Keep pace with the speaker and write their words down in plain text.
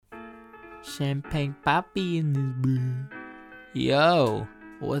Champagne Poppy in this boo. Yo,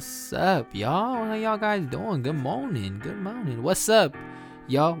 what's up, y'all? How y'all guys doing? Good morning. Good morning. What's up,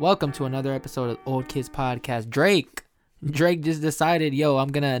 y'all? Welcome to another episode of Old Kids Podcast. Drake just decided, yo, I'm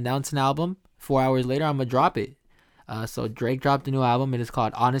gonna announce an album. 4 hours later, I'm gonna drop it. So Drake dropped a new album. It is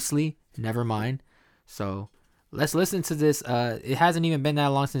called Honestly, Nevermind. So let's listen to this. It hasn't even been that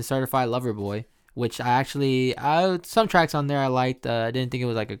long since Certified Lover Boy, which some tracks on there I liked. I didn't think it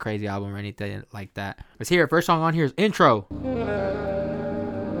was like a crazy album or anything like that. Let's hear it. First song on here is Intro.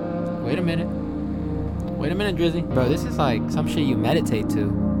 Wait a minute, Drizzy. Bro, this is like some shit you meditate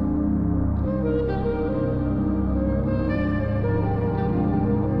to.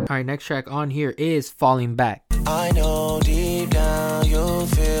 Alright, next track on here is Falling Back. I know deep down you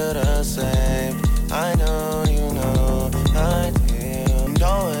feel the same. I know you know I feel.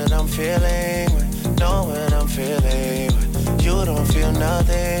 Know what I'm feeling. Know what I'm feeling. You don't feel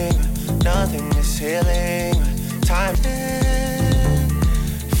nothing. Nothing is healing. Time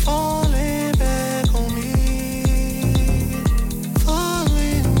falling back on me.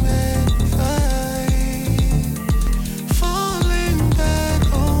 Falling back, falling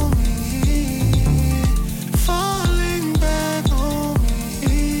back on me. Falling back on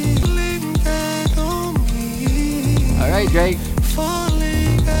me. Falling back on me. Alright, Drake.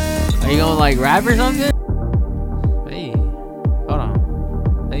 Falling back. Are you gonna like rap or something? Hey, hold on.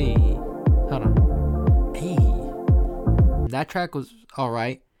 That track was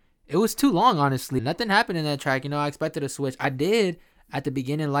alright. It was too long, honestly. Nothing happened in that track. I expected a switch. I did at the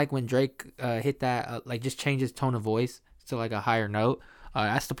beginning, like when Drake hit that, like just changed his tone of voice to like a higher note.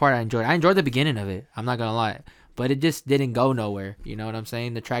 That's the part I enjoyed. I enjoyed the beginning of it. I'm not gonna lie. But it just didn't go nowhere. You know what I'm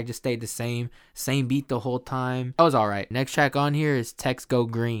saying? The track just stayed the same beat the whole time. That was alright. Next track on here is Text Go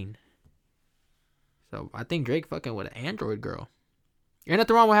Green. So I think Drake fucking with an Android girl. Ain't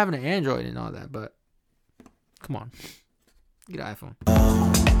nothing wrong with having an Android and all that, but come on. Get an iPhone.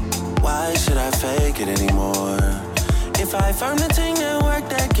 Why should I fake it anymore? If I found the thing that worked,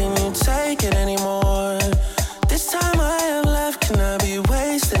 that can you take it anymore? This time I have left, cannot be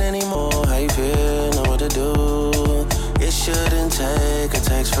wasted anymore. How you feel? Know what to do. It shouldn't take a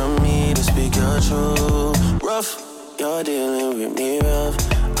text from me to speak your truth. Rough, you're dealing with me rough.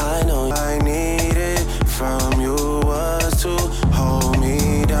 I know I needed from you was to hold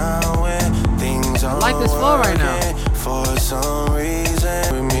me down when things are I like this flow right now. For some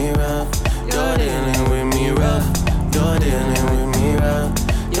reason, with me rough. You're dealing with me rough. You're dealing with me rough.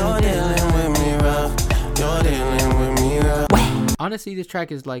 You're dealing with me rough. You're dealing with me rough. Honestly, this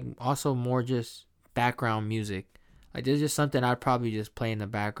track is like also more just background music. Like there's just something I'd probably just play in the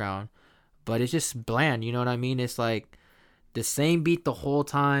background, but it's just bland. You know what I mean? It's like the same beat the whole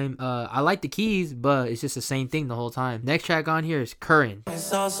time. I like the keys, but it's just the same thing the whole time. Next track on here is Current.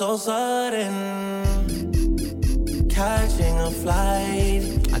 It's all so sudden. Catching a flight.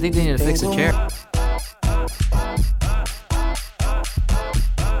 I think they need to fix the chair.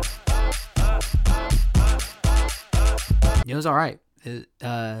 It was alright.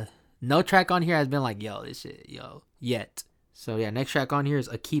 No track on here has been like, yo, this shit, yo, yet. So yeah, next track on here is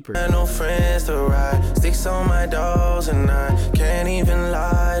A Keeper. No friends to ride, sticks on my dolls and I can't even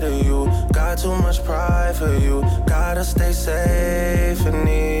lie to you. Got too much pride for you, gotta stay safe in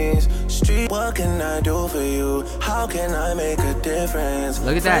these streets. What can I do for you? How can I make a difference?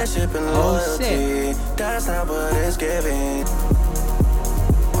 Look at that. Friendship and Oh, loyalty, shit. that's not what it's giving.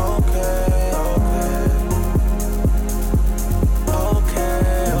 Okay.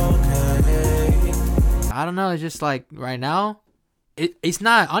 I don't know, it's just like right now, it's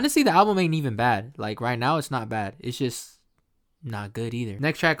not, honestly the album ain't even bad. Like right now it's not bad, it's just not good either.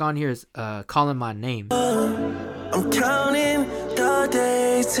 Next track on here is Calling My Name. I'm counting the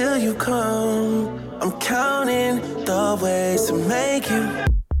days till you come. I'm counting the ways to make you.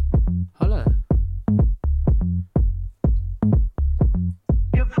 Hold up.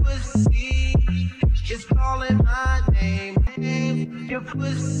 Your pussy is calling my name. Your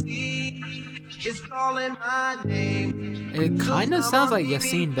pussy is calling my name. It kind of sounds like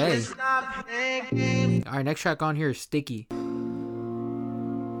Yassine Bey. Alright, next track on here is Sticky. How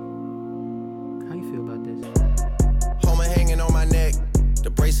you feel about this? Homer hanging on my neck.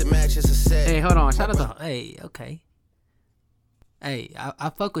 The bracelet matches a set. Hey, hold on. Shout out to... Hey, okay. Hey, I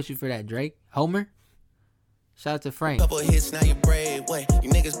fuck with you for that, Drake. Homer? Shout out to Frank. Couple hits, now you're brave. What?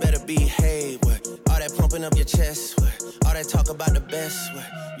 You niggas better behave. What? All that pumping up your chest. What? All that talk about the best. What?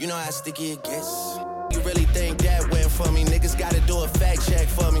 You know how sticky it gets. You really think that went for me? Niggas gotta do a fact check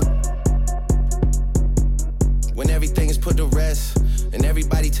for me. When everything is put to rest and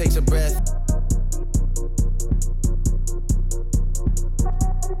everybody takes a breath.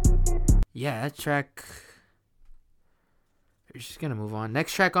 Yeah, that track. We're just gonna move on.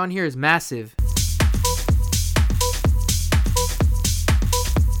 Next track on here is Massive.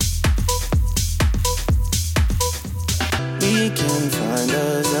 We can find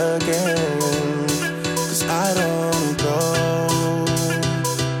us again, 'cause I don't go.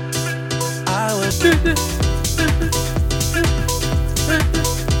 I was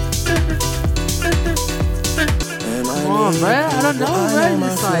Come on, bruh. I don't know,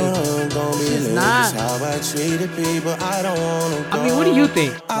 bruh. It's like, this is not. I mean, what do you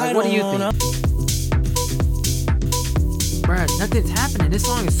think? Like, what do you think? Bruh, nothing's happening. This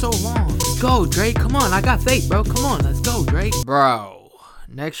song is so long. Let's go, Drake. Come on. I got faith, bro. Come on. Let's go, Drake. Bro.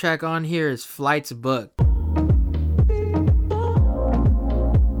 Next track on here is Flight's Book.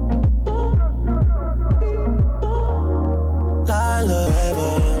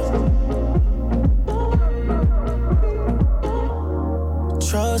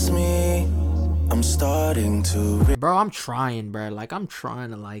 Trust me, I'm starting to. Bro, I'm trying, bro. Like, I'm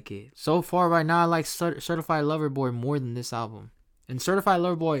trying to like it. So far, right now, I like Certified Lover Boy more than this album. And Certified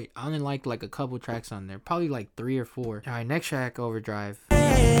Lover Boy, I only like a couple tracks on there. Probably like 3 or 4. All right, next track, Overdrive.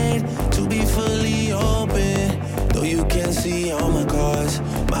 To be fully open, though you can see all my cards,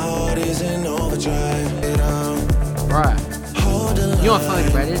 my heart is in overdrive. Bruh, you don't feel like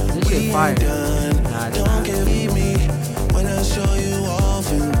it, bro. This shit fire. Nah, it's not. Me when I show you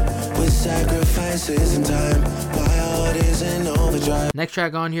often with sacrifices and time. My heart is in overdrive. Next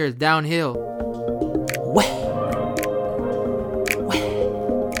track on here is Downhill.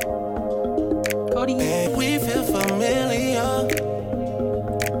 Cody. We feel familiar.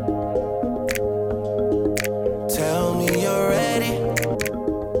 Tell me you're ready.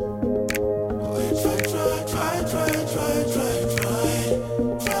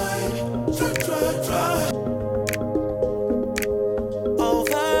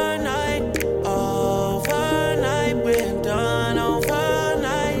 Overnight, we're done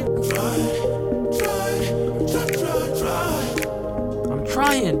overnight. I'm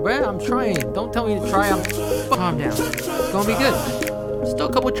trying, bruh. I'm trying. Don't tell me to try. Calm down. It's gonna be good. Still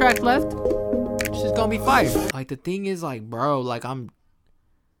a couple tracks left. It's just gonna be fire. Like, the thing is, like, bro, like,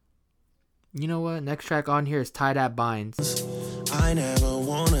 you know what? Next track on here is Tie That Binds. I never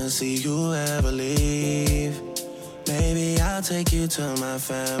wanna see you ever leave. Maybe I'll take you to my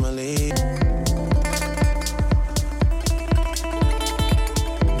family.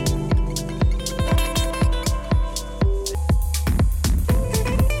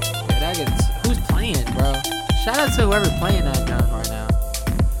 Yeah, who's playing, bro? Shout out to whoever's playing that drum right now.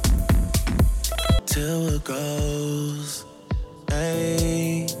 Till it goes.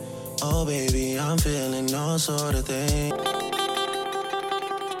 Hey, oh baby, I'm feeling all sort of things.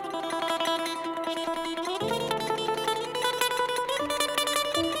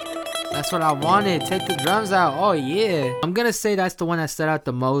 That's what I wanted. Take the drums out. Oh, yeah. I'm going to say that's the one that stood out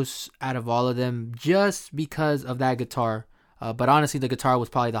the most out of all of them just because of that guitar. But honestly, the guitar was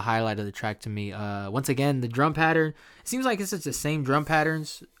probably the highlight of the track to me. Once again, the drum pattern. It seems like it's just the same drum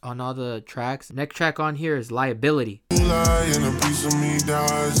patterns on all the tracks. Next track on here is Liability. And a piece of me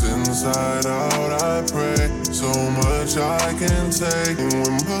dies inside out. I pray so much I can take. And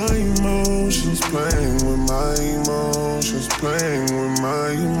when my emotions playing with my emotions, playing with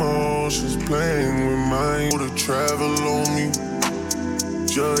my emotions, playing with my to travel on me,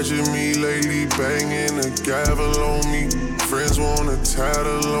 judging me lately, banging a gavel on me. Friends wanna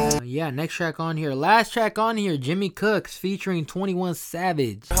tattle on. Yeah, next track on here. Last track on here, Jimmy Cooks featuring 21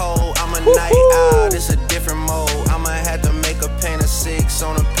 Savage. Oh, I'm a night owl, it's a different mode. I'ma have to make a paint of 6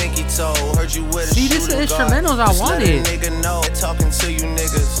 on a pinky toe. Heard you with a See, this is instrumentals I wanted. Nigga know, talking to you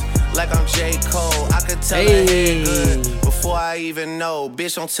niggas like I'm J. Cole. I could tell her head good before I even know.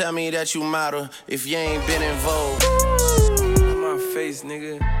 Bitch, don't tell me that you model if you ain't been in vogue. My face,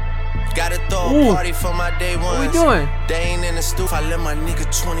 nigga. Gotta throw a party for my day ones. What we doing? They ain't in the stoop. I let my nigga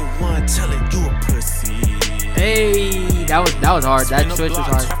 21 tell it you a pussy. Hey, that was hard. That switch was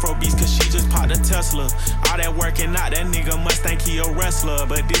hard. Afro beats cause she just popped a Tesla. All that working out, that nigga must think he a wrestler.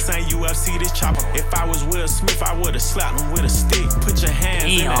 But this ain't UFC, this chopper. If I was Will Smith, I would've slapped him with a stick. Put your hands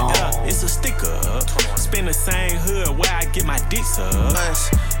in the air, it's a sticker. Spin the same hood where I get my dick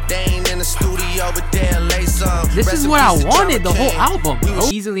sucked. They ain't in the studio, but they'll lay some. This is what I wanted, the whole album, bro.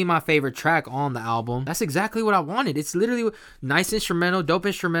 Easily my favorite track on the album. That's exactly what I wanted. It's literally nice instrumental, dope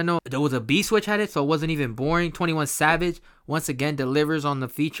instrumental. There was a beat switch at it, so it wasn't even boring. 21 Savage, once again, delivers on the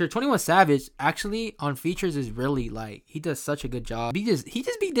feature. 21 Savage, actually, on features is really, like, he does such a good job. He just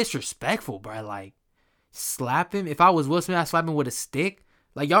be disrespectful, bro. Like, slap him. If I was Will Smith, I'd slap him with a stick.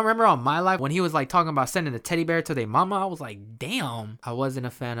 Like, y'all remember on My Life when he was like talking about sending a teddy bear to their mama? I was like, damn. I wasn't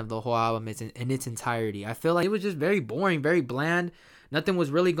a fan of the whole album in its entirety. I feel like it was just very boring, very bland. Nothing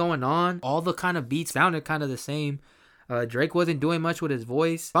was really going on. All the kind of beats sounded kind of the same. Drake wasn't doing much with his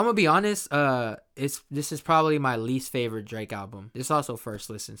voice. If I'm gonna be honest, this is probably my least favorite Drake album. It's also first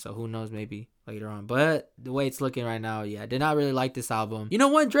listen, so who knows, maybe later on. But the way it's looking right now, yeah, I did not really like this album. You know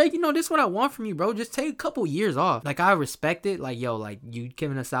what, Drake? You know, this is what I want from you, bro. Just take a couple years off. Like, I respect it. Like, yo, like, you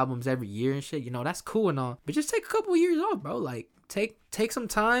giving us albums every year and shit, you know, that's cool and all. But just take a couple years off, bro. Like, take some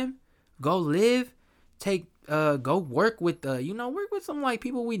time, go live, go work with some like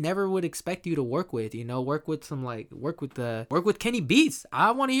people we never would expect you to work with, you know, work with Kenny Beats.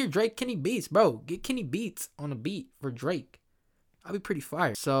 I want to hear Drake Kenny Beats, bro. Get Kenny Beats on a beat for Drake. I'll be pretty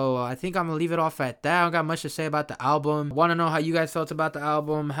fire. So I think I'm gonna leave it off at that. I don't got much to say about the album. Want to know how you guys felt about the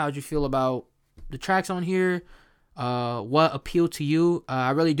album? How'd you feel about the tracks on here? What appealed to you? I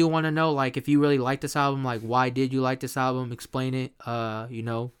really do want to know, like, if you really like this album, like, why did you like this album? Explain it. You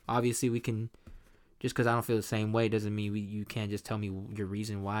know, obviously we can. Just because I don't feel the same way doesn't mean you can't just tell me your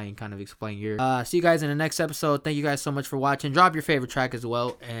reason why and kind of explain your... See you guys in the next episode. Thank you guys so much for watching. Drop your favorite track as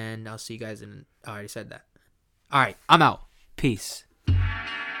well. And I'll see you guys in... I already said that. All right. I'm out. Peace.